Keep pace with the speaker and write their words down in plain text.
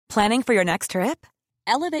Planning for your next trip?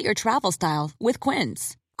 Elevate your travel style with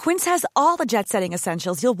Quince. Quince has all the jet-setting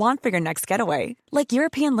essentials you'll want for your next getaway, like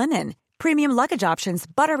European linen, premium luggage options,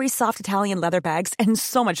 buttery soft Italian leather bags, and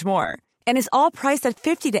so much more. And is all priced at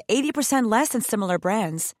 50 to 80% less than similar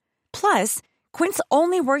brands. Plus, Quince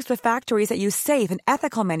only works with factories that use safe and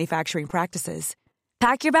ethical manufacturing practices.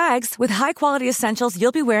 Pack your bags with high-quality essentials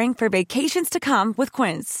you'll be wearing for vacations to come with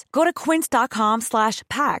Quince. Go to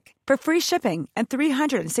quince.com/pack for free shipping and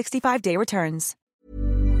 365-day returns.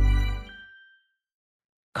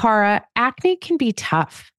 Cara, acne can be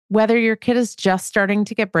tough. Whether your kid is just starting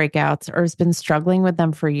to get breakouts or has been struggling with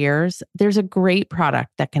them for years, there's a great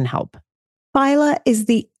product that can help. Phyla is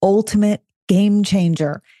the ultimate game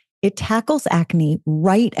changer. It tackles acne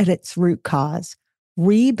right at its root cause,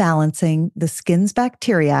 rebalancing the skin's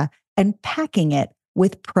bacteria and packing it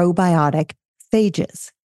with probiotic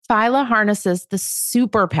phages. Phyla harnesses the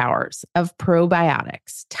superpowers of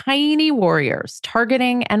probiotics, tiny warriors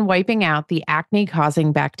targeting and wiping out the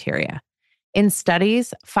acne-causing bacteria. In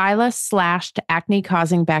studies, Phyla slashed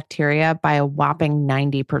acne-causing bacteria by a whopping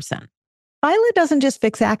 90%. Phyla doesn't just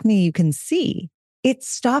fix acne you can see. It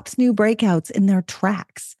stops new breakouts in their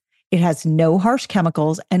tracks. It has no harsh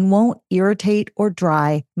chemicals and won't irritate or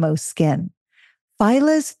dry most skin.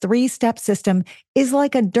 Phyla's 3-step system is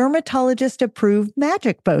like a dermatologist-approved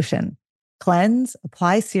magic potion. Cleanse,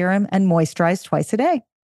 apply serum, and moisturize twice a day.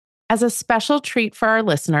 As a special treat for our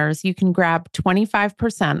listeners, you can grab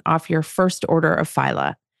 25% off your first order of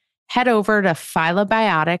Phyla. Head over to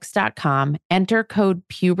phylabiotics.com, enter code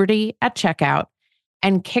PUBERTY at checkout,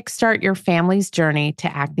 and kickstart your family's journey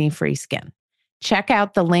to acne-free skin. Check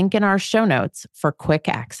out the link in our show notes for quick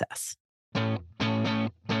access.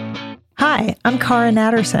 Hi, I'm Cara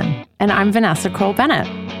Natterson. And I'm Vanessa Kroll-Bennett.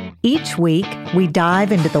 Each week, we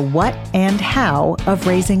dive into the what and how of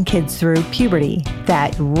raising kids through puberty,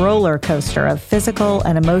 that roller coaster of physical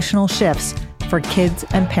and emotional shifts for kids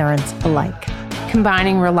and parents alike.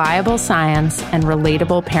 Combining reliable science and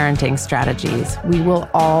relatable parenting strategies, we will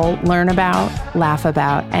all learn about, laugh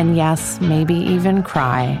about, and yes, maybe even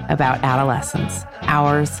cry about adolescence,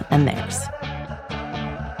 ours and theirs.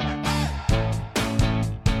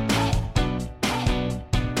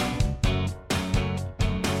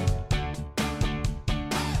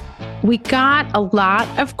 We got a lot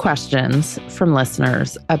of questions from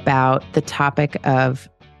listeners about the topic of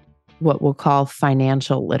what we'll call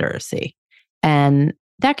financial literacy. And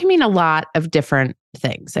that can mean a lot of different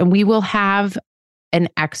things. And we will have an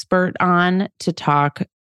expert on to talk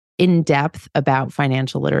in depth about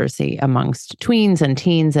financial literacy amongst tweens and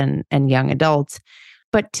teens and young adults.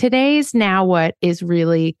 But today's Now What is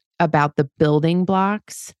really about the building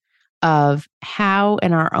blocks of how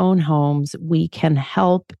in our own homes we can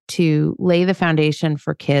help to lay the foundation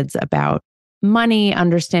for kids about money,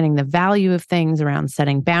 understanding the value of things, around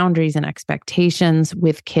setting boundaries and expectations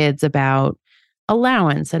with kids about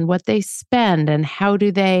allowance and what they spend and how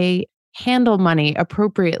do they handle money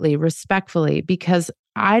appropriately, respectfully. Because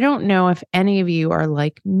I don't know if any of you are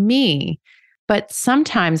like me, but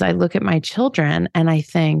sometimes I look at my children and I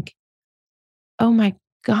think, oh my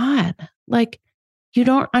God, like, you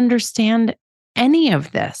don't understand any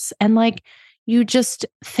of this. And like, you just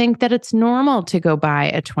think that it's normal to go buy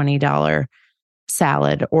a $20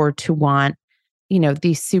 salad or to want,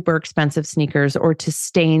 these super expensive sneakers or to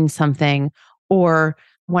stain something. Or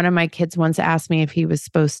one of my kids once asked me if he was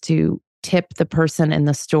supposed to tip the person in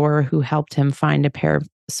the store who helped him find a pair of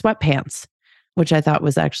sweatpants, which I thought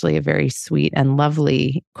was actually a very sweet and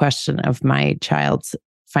lovely question of my child's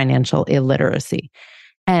financial illiteracy.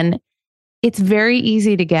 And it's very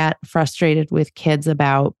easy to get frustrated with kids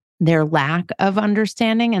about their lack of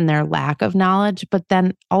understanding and their lack of knowledge. But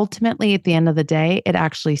then ultimately, at the end of the day, it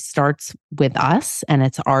actually starts with us and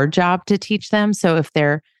it's our job to teach them. So if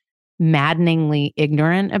they're maddeningly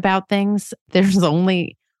ignorant about things, there's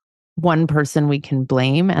only one person we can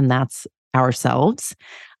blame, and that's ourselves.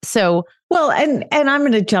 So, well, and I'm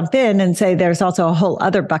going to jump in and say there's also a whole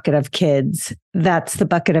other bucket of kids. That's the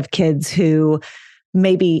bucket of kids who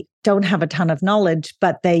maybe don't have a ton of knowledge,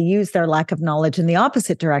 but they use their lack of knowledge in the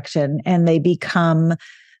opposite direction, and they become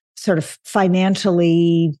sort of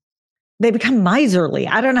financially, they become miserly.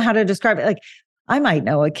 I don't know how to describe it. Like, I might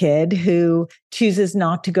know a kid who chooses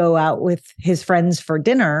not to go out with his friends for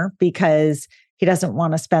dinner because he doesn't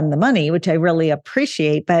want to spend the money, which I really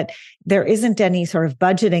appreciate, but there isn't any sort of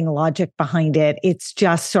budgeting logic behind it. It's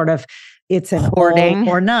just sort of, it's an hoarding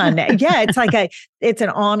all or none. Yeah, it's like it's an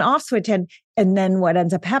on-off switch. And then what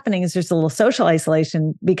ends up happening is there's a little social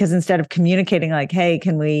isolation because instead of communicating like, hey,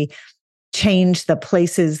 can we change the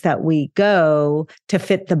places that we go to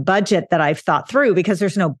fit the budget that I've thought through, because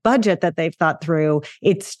there's no budget that they've thought through.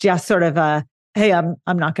 It's just sort of a, hey, I'm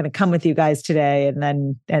not going to come with you guys today. And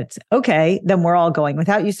then it's okay, then we're all going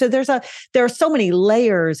without you. So there are so many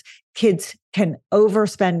layers. Kids can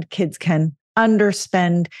overspend, kids can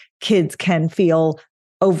underspend, kids can feel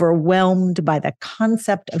overwhelmed by the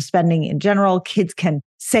concept of spending in general. Kids can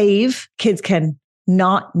save, kids can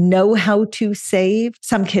not know how to save.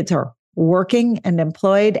 Some kids are working and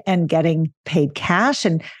employed and getting paid cash,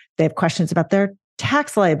 and they have questions about their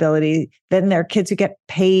tax liability. Then there are kids who get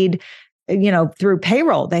paid through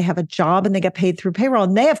payroll. They have a job and they get paid through payroll,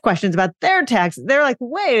 and they have questions about their taxes. They're like,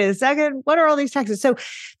 wait a second, what are all these taxes? So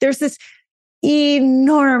there's this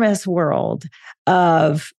enormous world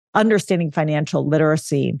of understanding financial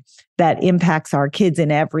literacy that impacts our kids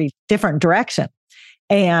in every different direction.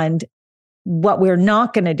 And what we're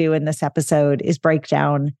not going to do in this episode is break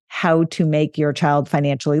down how to make your child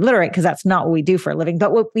financially literate, because that's not what we do for a living.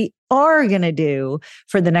 But what we are going to do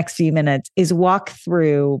for the next few minutes is walk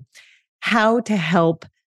through how to help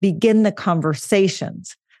begin the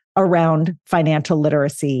conversations around financial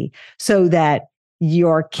literacy so that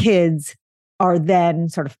your kids are then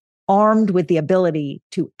sort of armed with the ability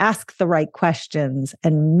to ask the right questions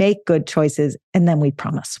and make good choices. And then we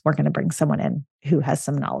promise we're going to bring someone in who has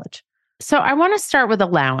some knowledge. So I want to start with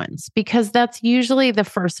allowance, because that's usually the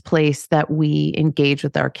first place that we engage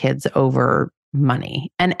with our kids over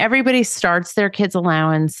money. And everybody starts their kids'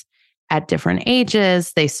 allowance at different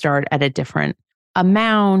ages. They start at a different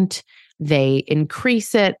amount. They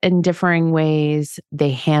increase it in differing ways.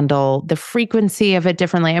 They handle the frequency of it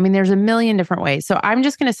differently. I mean, there's a million different ways. So I'm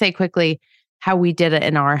just going to say quickly how we did it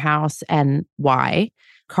in our house and why.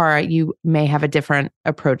 Cara, you may have a different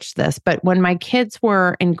approach to this, but when my kids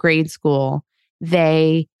were in grade school,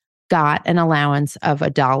 they got an allowance of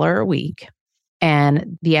 $1 a week.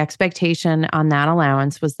 And the expectation on that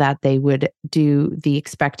allowance was that they would do the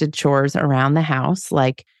expected chores around the house,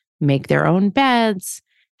 like make their own beds,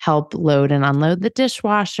 help load and unload the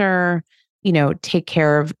dishwasher, take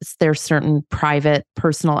care of their certain private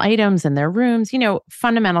personal items in their rooms,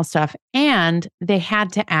 fundamental stuff. And they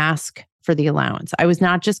had to ask for the allowance. I was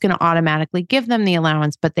not just going to automatically give them the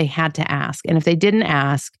allowance, but they had to ask. And if they didn't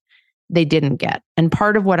ask, they didn't get. And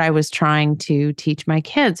part of what I was trying to teach my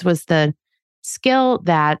kids was the skill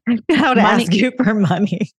that how to ask you for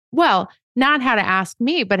money. Well, not how to ask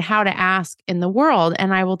me, but how to ask in the world.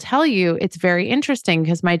 And I will tell you, it's very interesting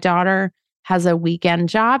because my daughter has a weekend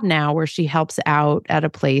job now where she helps out at a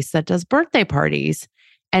place that does birthday parties.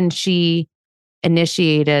 And she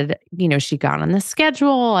initiated, she got on the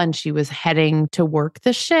schedule and she was heading to work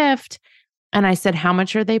the shift. And I said, how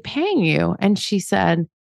much are they paying you? And she said,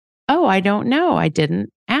 oh, I don't know. I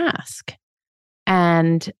didn't ask.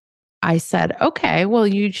 And I said, okay, well,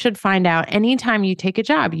 you should find out anytime you take a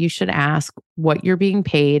job, you should ask what you're being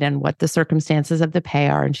paid and what the circumstances of the pay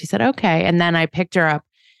are. And she said, okay. And then I picked her up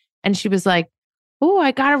and she was like, oh,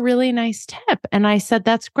 I got a really nice tip. And I said,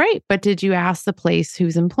 that's great. But did you ask the place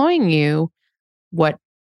who's employing you what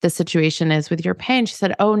the situation is with your pay? And she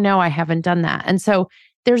said, oh, no, I haven't done that. And so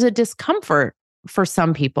there's a discomfort for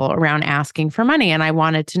some people around asking for money. And I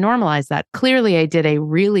wanted to normalize that. Clearly, I did a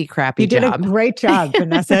really crappy job. You did a great job,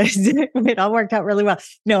 Vanessa. It all worked out really well.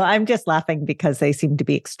 No, I'm just laughing because they seem to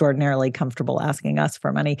be extraordinarily comfortable asking us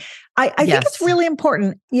for money. I think it's really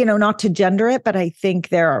important, not to gender it, but I think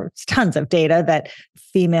there are tons of data that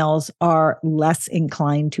females are less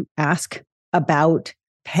inclined to ask about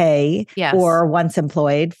pay or once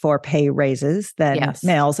employed for pay raises than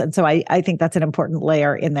males. And so I think that's an important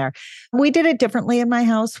layer in there. We did it differently in my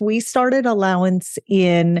house. We started allowance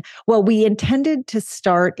we intended to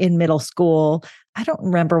start in middle school. I don't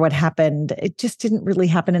remember what happened. It just didn't really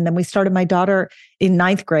happen. And then we started my daughter in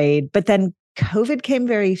 9th grade, but then COVID came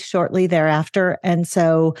very shortly thereafter. And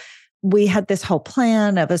so we had this whole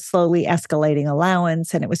plan of a slowly escalating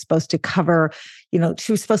allowance, and it was supposed to cover,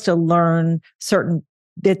 she was supposed to learn certain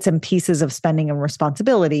bits and pieces of spending and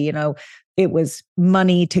responsibility. It was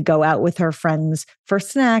money to go out with her friends for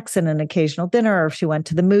snacks and an occasional dinner, or if she went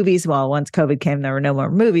to the movies. Well, once COVID came, there were no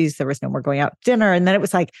more movies. There was no more going out to dinner. And then it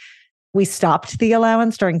was like, we stopped the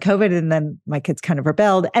allowance during COVID, and then my kids kind of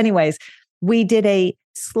rebelled. Anyways, we did a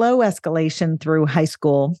slow escalation through high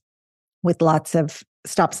school with lots of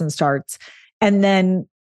stops and starts. And then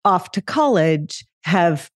off to college,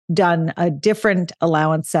 have done a different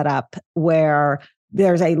allowance setup where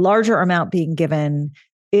there's a larger amount being given.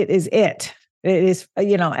 It is it. It is,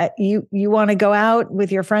 you want to go out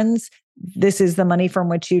with your friends. This is the money from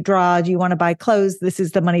which you draw. Do you want to buy clothes? This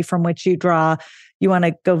is the money from which you draw. You want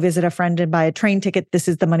to go visit a friend and buy a train ticket. This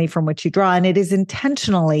is the money from which you draw. And it is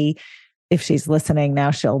intentionally, if she's listening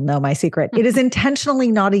now, she'll know my secret. It is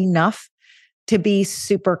intentionally not enough to be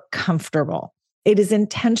super comfortable. It is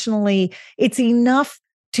intentionally, it's enough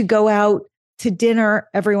to go out to dinner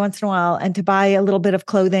every once in a while and to buy a little bit of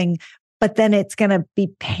clothing, but then it's going to be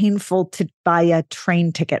painful to buy a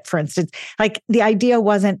train ticket, for instance. Like the idea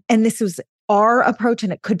wasn't, and this was our approach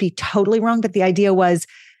and it could be totally wrong, but the idea was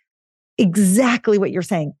exactly what you're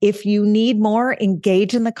saying. If you need more,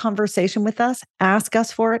 engage in the conversation with us, ask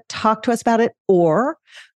us for it, talk to us about it, or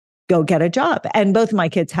go get a job. And both of my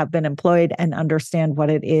kids have been employed and understand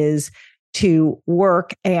what it is to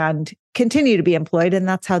work and continue to be employed. And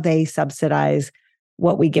that's how they subsidize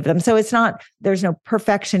what we give them. So it's not, there's no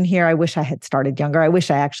perfection here. I wish I had started younger. I wish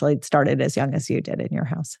I actually had started as young as you did in your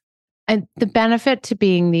house. And the benefit to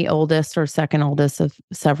being the oldest or second oldest of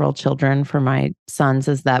several children for my sons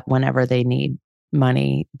is that whenever they need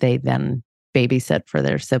money, they then babysit for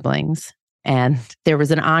their siblings. And there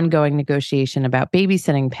was an ongoing negotiation about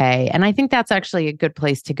babysitting pay. And I think that's actually a good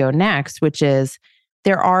place to go next, which is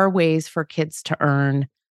there are ways for kids to earn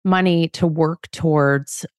money to work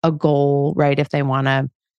towards a goal, right? If they want to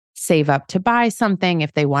save up to buy something,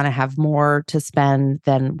 if they want to have more to spend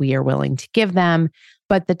than we are willing to give them.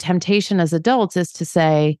 But the temptation as adults is to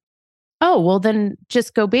say, oh, well, then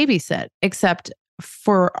just go babysit. Except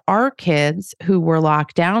for our kids who were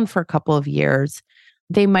locked down for a couple of years,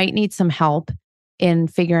 they might need some help in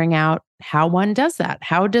figuring out how one does that.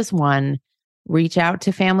 How does one reach out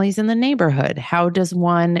to families in the neighborhood? How does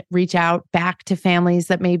one reach out back to families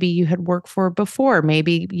that maybe you had worked for before?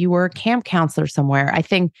 Maybe you were a camp counselor somewhere. I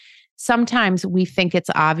think sometimes we think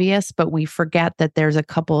it's obvious, but we forget that there's a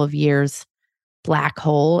couple of years black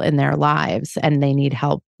hole in their lives and they need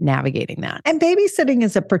help navigating that. And babysitting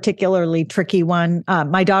is a particularly tricky one.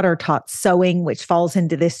 My daughter taught sewing, which falls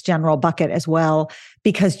into this general bucket as well,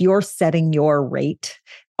 because you're setting your rate.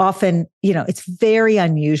 Often, it's very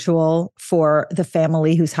unusual for the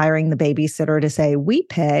family who's hiring the babysitter to say, we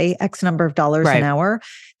pay X number of dollars an hour.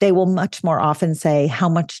 They will much more often say, how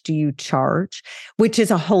much do you charge? Which is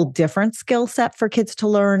a whole different skill set for kids to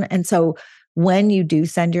learn. And so when you do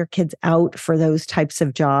send your kids out for those types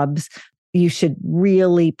of jobs, you should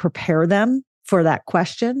really prepare them for that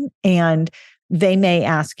question. And they may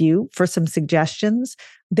ask you for some suggestions.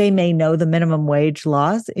 They may know the minimum wage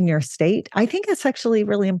laws in your state. I think it's actually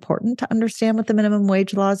really important to understand what the minimum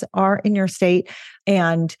wage laws are in your state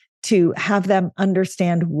and to have them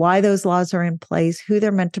understand why those laws are in place, who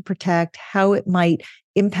they're meant to protect, how it might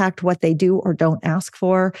impact what they do or don't ask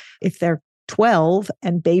for. If they're 12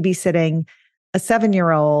 and babysitting a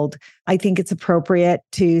 7-year-old, I think it's appropriate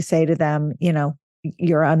to say to them,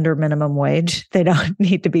 you're under minimum wage. They don't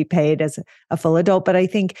need to be paid as a full adult. But I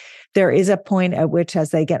think there is a point at which,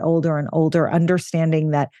 as they get older and older,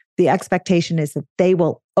 understanding that the expectation is that they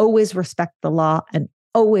will always respect the law and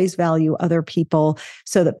always value other people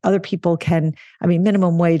so that other people can,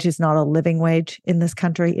 minimum wage is not a living wage in this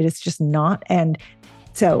country. It is just not. And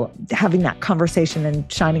so having that conversation and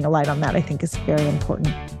shining a light on that, I think is very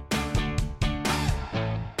important.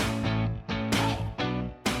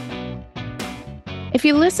 If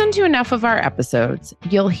you listen to enough of our episodes,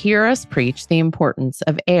 you'll hear us preach the importance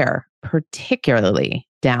of air, particularly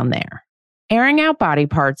down there. Airing out body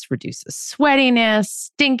parts reduces sweatiness,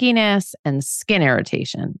 stinkiness, and skin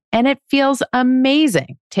irritation. And it feels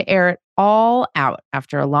amazing to air it all out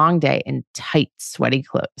after a long day in tight, sweaty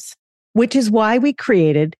clothes. Which is why we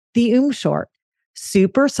created the Short.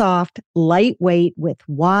 Super soft, lightweight with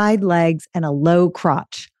wide legs and a low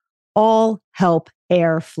crotch. All help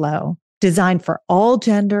air flow. Designed for all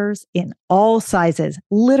genders in all sizes,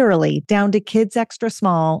 literally down to kids extra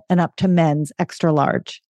small and up to men's extra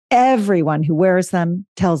large. Everyone who wears them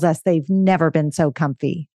tells us they've never been so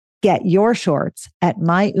comfy. Get your shorts at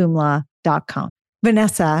myumla.com.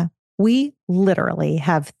 Vanessa, we literally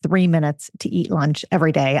have 3 minutes to eat lunch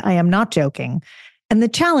every day. I am not joking. And the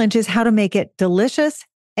challenge is how to make it delicious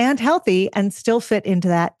and healthy and still fit into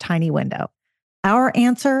that tiny window. Our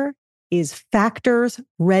answer is Factor's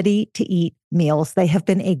ready-to-eat meals. They have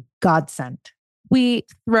been a godsend. We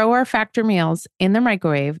throw our Factor meals in the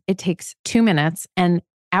microwave. It takes 2 minutes and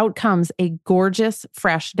out comes a gorgeous,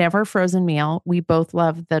 fresh, never frozen meal. We both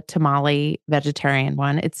love the tamale vegetarian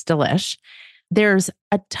one. It's delish. There's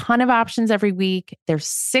a ton of options every week. There's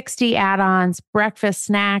 60 add-ons, breakfast,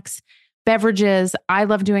 snacks, beverages. I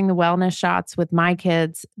love doing the wellness shots with my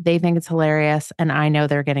kids. They think it's hilarious. And I know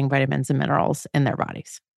they're getting vitamins and minerals in their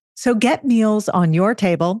bodies. So get meals on your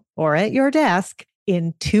table or at your desk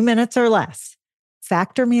in 2 minutes or less.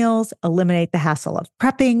 Factor meals eliminate the hassle of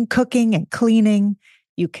prepping, cooking, and cleaning.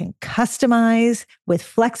 You can customize with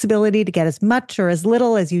flexibility to get as much or as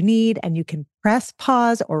little as you need, and you can press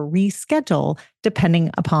pause or reschedule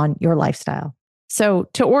depending upon your lifestyle. So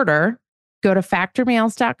to order, go to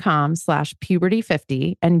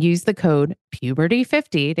factormeals.com/puberty50 and use the code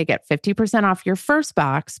puberty50 to get 50% off your first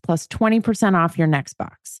box plus 20% off your next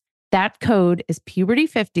box. That code is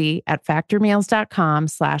puberty50 at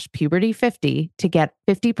factormeals.com/puberty50 to get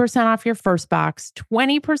 50% off your first box,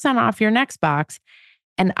 20% off your next box.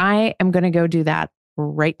 And I am going to go do that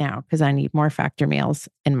right now because I need more Factor meals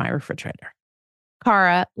in my refrigerator.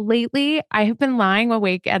 Cara, lately I have been lying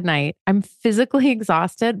awake at night. I'm physically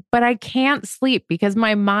exhausted, but I can't sleep because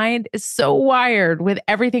my mind is so wired with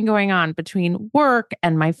everything going on between work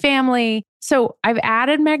and my family. So I've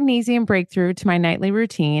added Magnesium Breakthrough to my nightly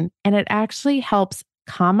routine, and it actually helps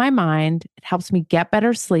calm my mind. It helps me get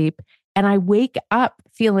better sleep, and I wake up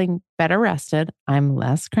feeling better rested. I'm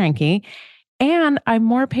less cranky, and I'm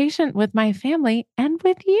more patient with my family and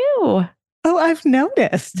with you. Oh, I've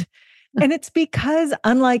noticed. And it's because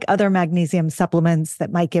unlike other magnesium supplements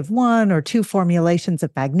that might give 1 or 2 formulations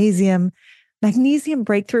of magnesium, Magnesium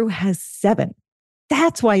Breakthrough has 7.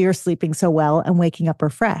 That's why you're sleeping so well and waking up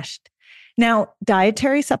refreshed. Now,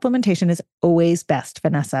 dietary supplementation is always best,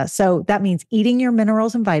 Vanessa. So that means eating your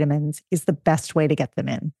minerals and vitamins is the best way to get them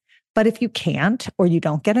in. But if you can't or you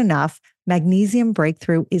don't get enough, Magnesium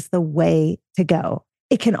Breakthrough is the way to go.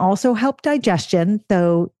 It can also help digestion,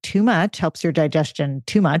 though too much helps your digestion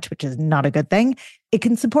too much, which is not a good thing. It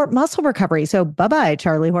can support muscle recovery. So bye-bye,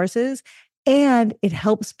 Charlie horses. And it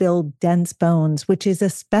helps build dense bones, which is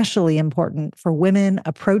especially important for women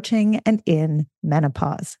approaching and in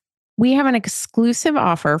menopause. We have an exclusive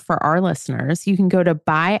offer for our listeners. You can go to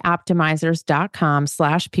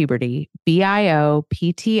bioptimizers.com/puberty,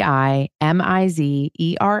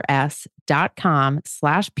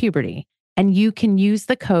 bioptimizers.com/puberty. And you can use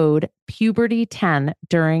the code PUBERTY10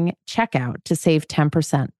 during checkout to save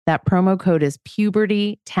 10%. That promo code is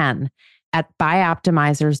PUBERTY10 at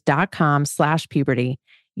bioptimizers.com/puberty.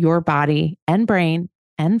 Your body and brain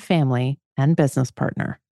and family and business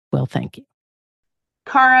partner will thank you.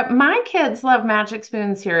 Cara, my kids love Magic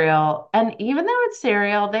Spoon cereal, and even though it's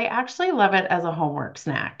cereal, they actually love it as a homework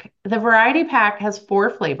snack. The variety pack has 4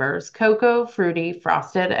 flavors: cocoa, fruity,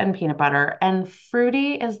 frosted, and peanut butter, and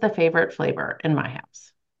fruity is the favorite flavor in my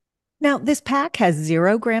house. Now, this pack has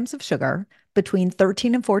 0 grams of sugar, between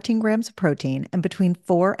 13 and 14 grams of protein, and between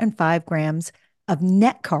 4 and 5 grams of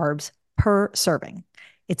net carbs per serving.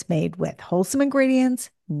 It's made with wholesome ingredients,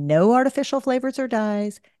 no artificial flavors or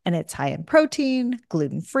dyes, and it's high in protein,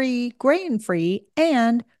 gluten-free, grain-free,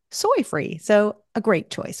 and soy-free. So a great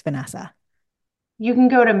choice, Vanessa. You can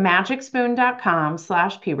go to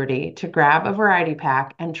magicspoon.com/puberty to grab a variety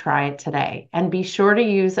pack and try it today. And be sure to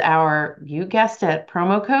use our, you guessed it,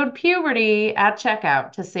 promo code PUBERTY at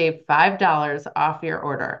checkout to save $5 off your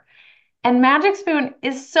order. And Magic Spoon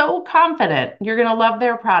is so confident you're going to love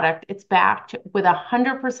their product. It's backed with a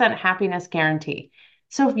 100% happiness guarantee.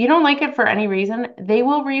 So if you don't like it for any reason, they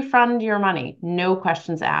will refund your money. No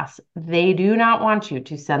questions asked. They do not want you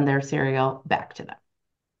to send their cereal back to them.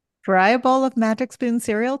 Try a bowl of Magic Spoon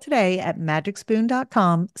cereal today at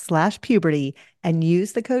magicspoon.com/puberty and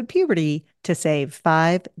use the code PUBERTY to save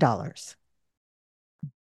 $5.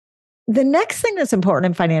 The next thing that's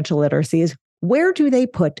important in financial literacy is, where do they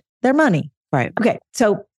put their money? Right. Okay.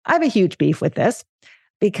 So I have a huge beef with this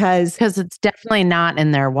because it's definitely not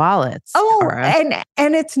in their wallets.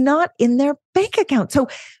 And it's not in their bank account. So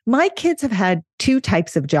my kids have had 2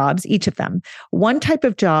 types of jobs, each of them. One type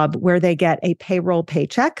of job where they get a payroll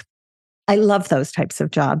paycheck. I love those types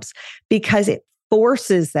of jobs because it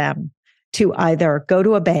forces them to either go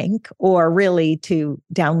to a bank or really to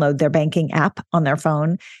download their banking app on their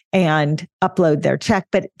phone and upload their check.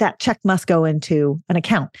 But that check must go into an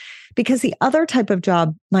account. Because the other type of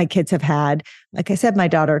job my kids have had, like I said, my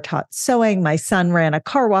daughter taught sewing, my son ran a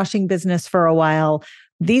car washing business for a while.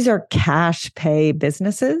 These are cash pay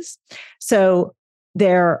businesses. So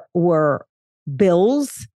there were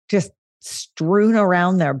bills just strewn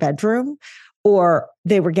around their bedroom, or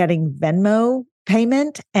they were getting Venmo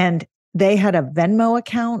payment and they had a Venmo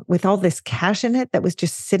account with all this cash in it that was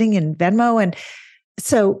just sitting in Venmo. And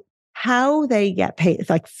so how they get paid,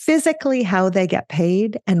 like physically how they get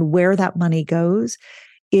paid and where that money goes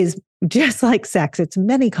is just like sex. It's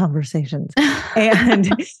many conversations.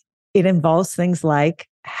 And it involves things like,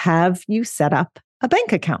 have you set up a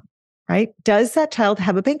bank account, right? Does that child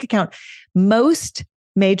have a bank account? Most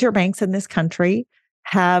major banks in this country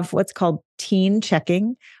have what's called teen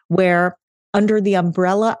checking, where under the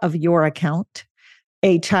umbrella of your account,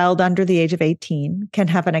 a child under the age of 18 can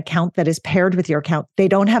have an account that is paired with your account. They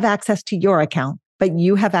don't have access to your account, but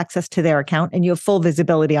you have access to their account and you have full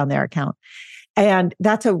visibility on their account. And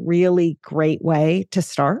that's a really great way to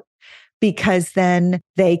start, because then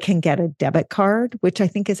they can get a debit card, which I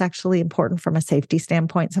think is actually important from a safety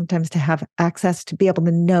standpoint, sometimes to have access to be able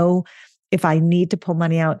to know if I need to pull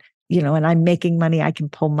money out, and I'm making money, I can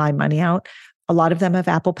pull my money out. A lot of them have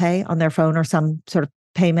Apple Pay on their phone or some sort of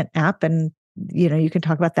payment app. And, you can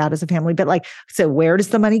talk about that as a family, but so where does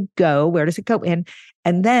the money go? Where does it go in?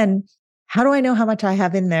 And then how do I know how much I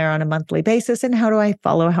have in there on a monthly basis? And how do I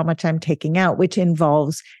follow how much I'm taking out, which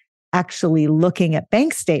involves actually looking at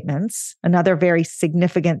bank statements, another very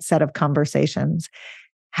significant set of conversations.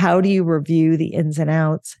 How do you review the ins and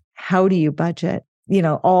outs? How do you budget?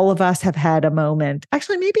 All of us have had a moment,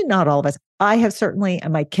 actually, maybe not all of us. I have certainly,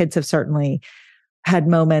 and my kids have certainly had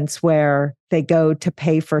moments where they go to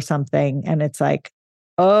pay for something and it's like,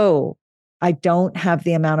 oh, I don't have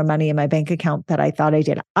the amount of money in my bank account that I thought I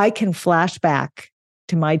did. I can flash back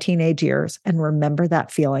to my teenage years and remember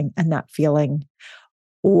that feeling. And that feeling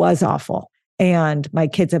was awful. And my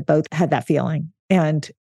kids have both had that feeling. And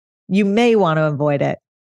you may want to avoid it.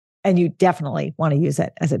 And you definitely want to use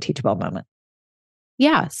it as a teachable moment.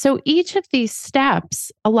 Yeah. So each of these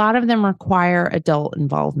steps, a lot of them require adult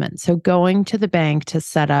involvement. So going to the bank to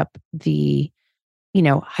set up the,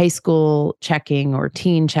 high school checking or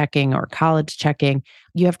teen checking or college checking,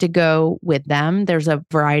 you have to go with them. There's a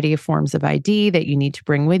variety of forms of ID that you need to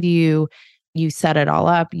bring with you. You set it all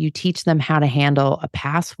up. You teach them how to handle a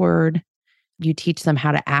password. You teach them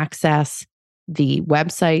how to access the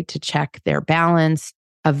website to check their balance.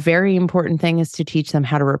 A very important thing is to teach them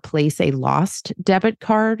how to replace a lost debit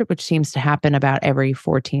card, which seems to happen about every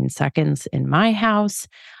 14 seconds in my house.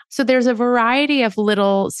 So there's a variety of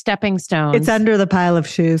little stepping stones. It's under the pile of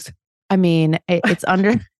shoes. I mean, it's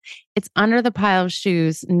under the pile of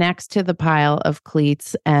shoes, next to the pile of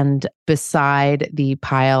cleats, and beside the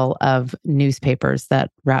pile of newspapers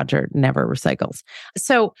that Roger never recycles.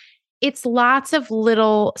 So it's lots of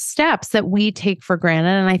little steps that we take for granted.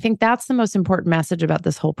 And I think that's the most important message about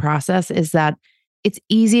this whole process, is that it's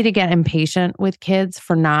easy to get impatient with kids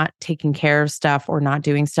for not taking care of stuff or not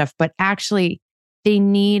doing stuff, but actually they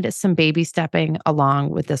need some baby stepping along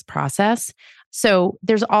with this process. So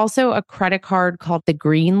there's also a credit card called the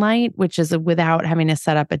Greenlight, which is without having to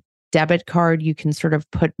set up a debit card. You can sort of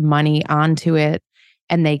put money onto it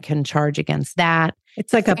and they can charge against that.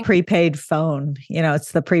 It's like a prepaid phone.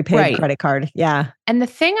 It's the prepaid credit card. Yeah. And the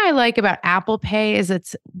thing I like about Apple Pay is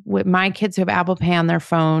it's with my kids who have Apple Pay on their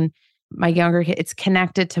phone, my younger kid, it's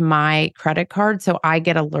connected to my credit card. So I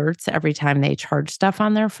get alerts every time they charge stuff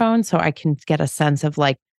on their phone. So I can get a sense of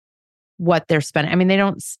what they're spending. I mean, they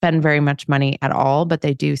don't spend very much money at all, but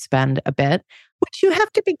they do spend a bit. Which you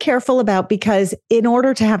have to be careful about, because in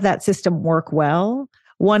order to have that system work well,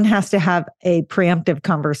 one has to have a preemptive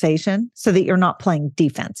conversation so that you're not playing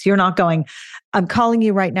defense. You're not going, I'm calling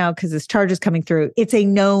you right now because this charge is coming through. It's a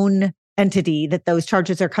known entity that those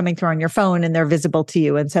charges are coming through on your phone and they're visible to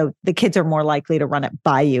you. And so the kids are more likely to run it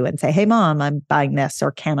by you and say, hey, mom, I'm buying this,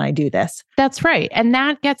 or can I do this? That's right. And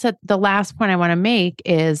that gets at the last point I want to make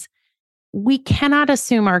is we cannot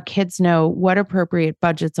assume our kids know what appropriate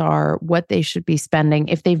budgets are, what they should be spending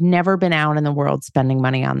if they've never been out in the world spending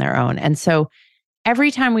money on their own. And so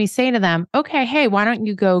every time we say to them, okay, hey, why don't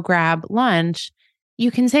you go grab lunch?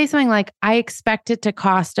 You can say something like, I expect it to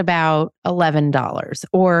cost about $11.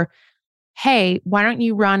 Or, hey, why don't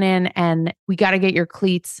you run in and we got to get your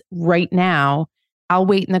cleats right now. I'll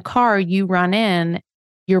wait in the car. You run in.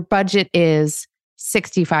 Your budget is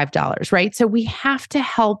 $65, right? So we have to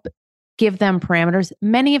help give them parameters.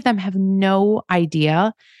 Many of them have no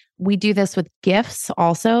idea. We do this with gifts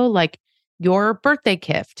also, like your birthday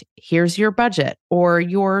gift, here's your budget, or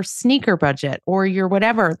your sneaker budget, or your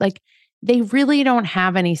whatever. Like they really don't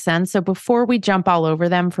have any sense. So before we jump all over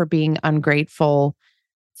them for being ungrateful,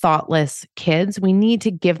 thoughtless kids, we need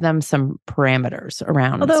to give them some parameters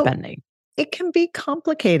around spending. It can be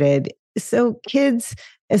complicated. So kids,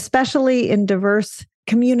 especially in diverse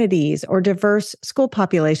communities or diverse school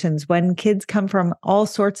populations, when kids come from all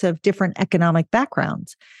sorts of different economic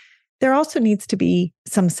backgrounds, there also needs to be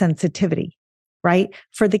some sensitivity, right?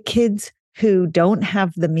 For the kids who don't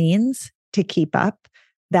have the means to keep up,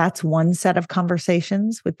 that's one set of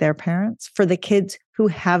conversations with their parents. For the kids who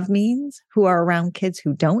have means, who are around kids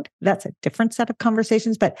who don't, that's a different set of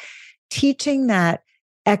conversations. But teaching that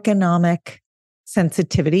economic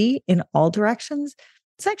sensitivity in all directions,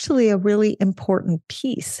 it's actually a really important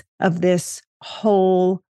piece of this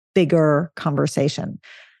whole bigger conversation.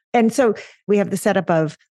 And so we have the setup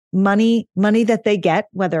of money that they get,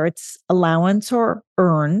 whether it's allowance or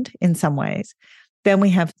earned in some ways. Then we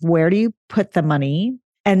have, where do you put the money?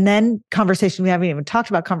 And then conversation, we haven't even talked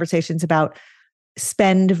about conversations about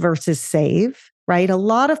spend versus save, right? A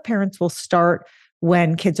lot of parents will start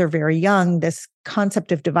when kids are very young, this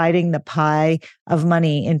concept of dividing the pie of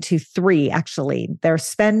money into three, actually. There's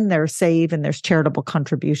spend, there's save, and there's charitable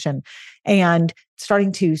contribution. And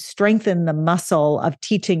starting to strengthen the muscle of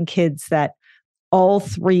teaching kids that all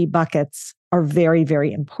three buckets are very,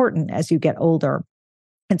 very important as you get older.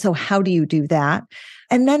 And so how do you do that?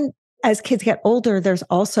 And then as kids get older, there's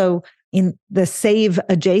also in the save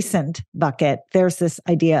adjacent bucket, there's this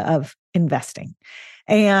idea of investing.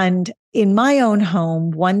 And in my own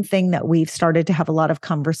home, one thing that we've started to have a lot of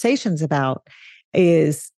conversations about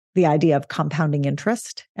is the idea of compounding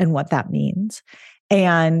interest and what that means.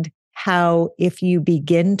 And how if you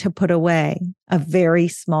begin to put away a very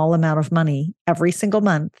small amount of money every single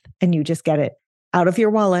month and you just get it out of your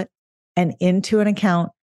wallet and into an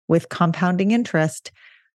account with compounding interest,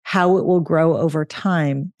 how it will grow over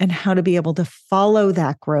time and how to be able to follow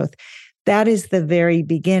that growth. That is the very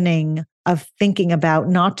beginning of thinking about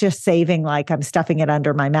not just saving like I'm stuffing it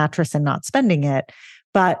under my mattress and not spending it,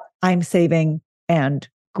 but I'm saving and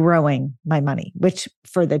growing my money, which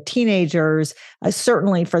for the teenagers,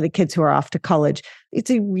 certainly for the kids who are off to college,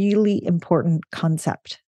 it's a really important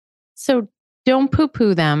concept. So don't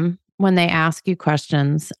poo-poo them when they ask you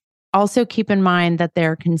questions. Also keep in mind that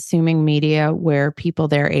they're consuming media where people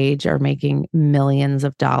their age are making millions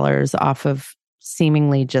of dollars off of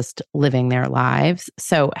seemingly just living their lives.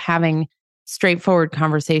 So having straightforward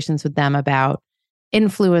conversations with them about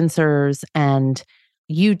influencers and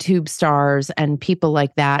YouTube stars and people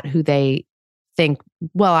like that who they think,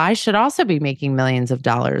 well, I should also be making millions of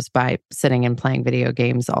dollars by sitting and playing video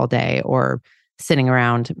games all day or sitting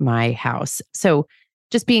around my house. So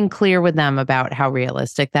just being clear with them about how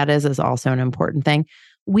realistic that is also an important thing.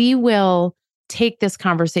 We will take this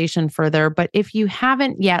conversation further, but if you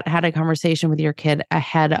haven't yet had a conversation with your kid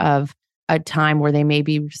ahead of a time where they may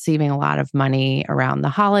be receiving a lot of money around the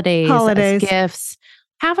holidays. As gifts,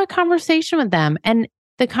 have a conversation with them. And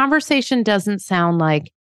the conversation doesn't sound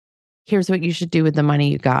like, here's what you should do with the money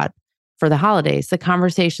you got for the holidays. The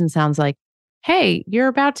conversation sounds like, hey, you're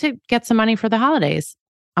about to get some money for the holidays.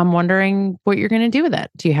 I'm wondering what you're going to do with it.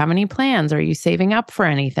 Do you have any plans? Are you saving up for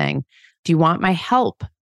anything? Do you want my help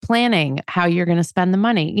planning how you're going to spend the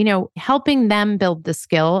money? You know, helping them build the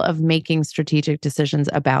skill of making strategic decisions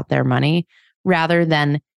about their money rather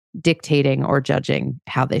than dictating or judging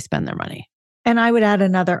how they spend their money. And I would add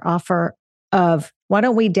another offer of, why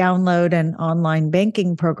don't we download an online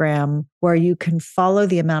banking program where you can follow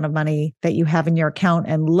the amount of money that you have in your account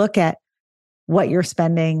and look at what you're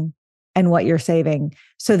spending and what you're saving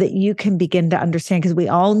so that you can begin to understand, because we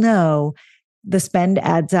all know the spend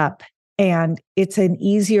adds up. And it's an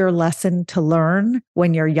easier lesson to learn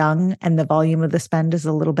when you're young and the volume of the spend is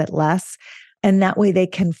a little bit less. And that way they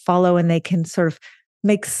can follow and they can sort of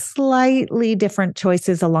make slightly different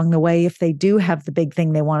choices along the way if they do have the big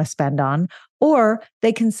thing they want to spend on. Or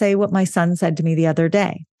they can say what my son said to me the other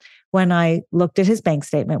day when I looked at his bank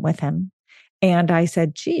statement with him. And I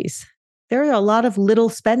said, geez, there are a lot of little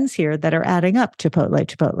spends here that are adding up.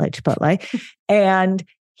 Chipotle. And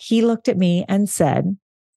he looked at me and said,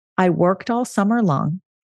 I worked all summer long.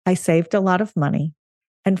 I saved a lot of money.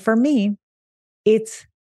 And for me, it's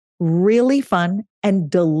really fun and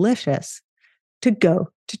delicious to go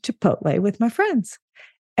to Chipotle with my friends.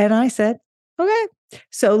 And I said, okay,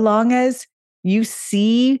 so long as you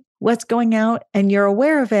see what's going out and you're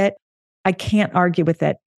aware of it, I can't argue with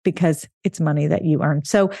it because it's money that you earn.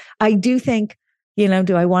 So I do think,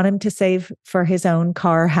 do I want him to save for his own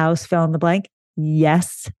car, house, fill in the blank?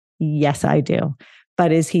 Yes, I do.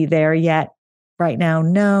 But is he there yet? Right now,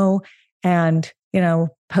 no. And,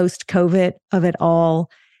 post-COVID of it all,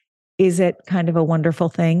 is it kind of a wonderful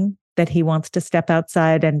thing that he wants to step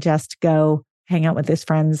outside and just go hang out with his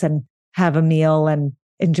friends and have a meal and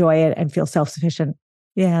enjoy it and feel self-sufficient?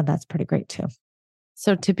 Yeah, that's pretty great too.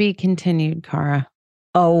 So to be continued, Cara.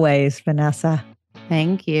 Always, Vanessa.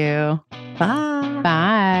 Thank you. Bye.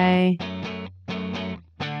 Bye.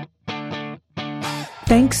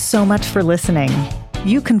 Thanks so much for listening.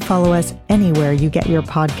 You can follow us anywhere you get your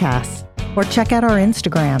podcasts or check out our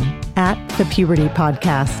Instagram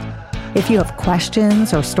 @ThePubertyPodcast. If you have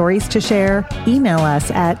questions or stories to share, email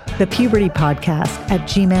us at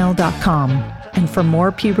thepubertypodcast@gmail.com. And for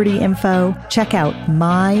more puberty info, check out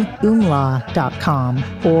myumla.com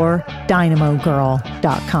or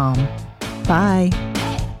dynamogirl.com. Bye.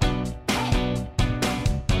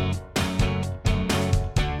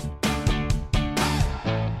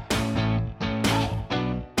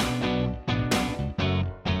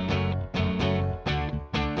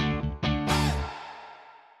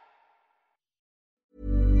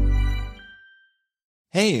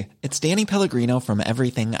 Hey, it's Danny Pellegrino from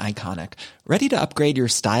Everything Iconic. Ready to upgrade your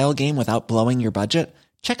style game without blowing your budget?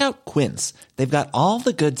 Check out Quince. They've got all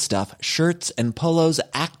the good stuff, shirts and polos,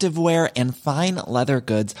 activewear, and fine leather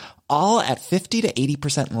goods, all at 50 to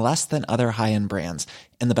 80% less than other high-end brands.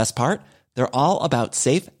 And the best part? They're all about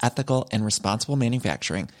safe, ethical, and responsible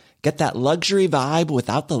manufacturing. Get that luxury vibe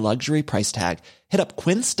without the luxury price tag. Hit up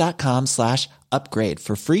quince.com/upgrade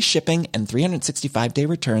for free shipping and 365-day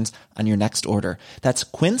returns on your next order. That's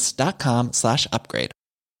quince.com/upgrade.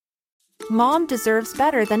 Mom deserves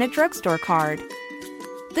better than a drugstore card.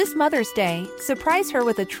 This Mother's Day, surprise her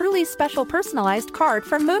with a truly special personalized card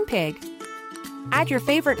from Moonpig. Add your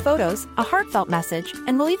favorite photos, a heartfelt message,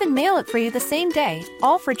 and we'll even mail it for you the same day,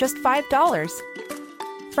 all for just $5.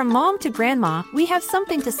 From mom to grandma, we have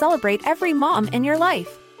something to celebrate every mom in your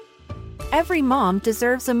life. Every mom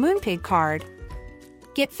deserves a Moonpig card.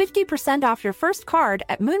 Get 50% off your first card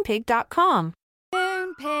at Moonpig.com.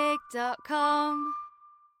 Moonpig.com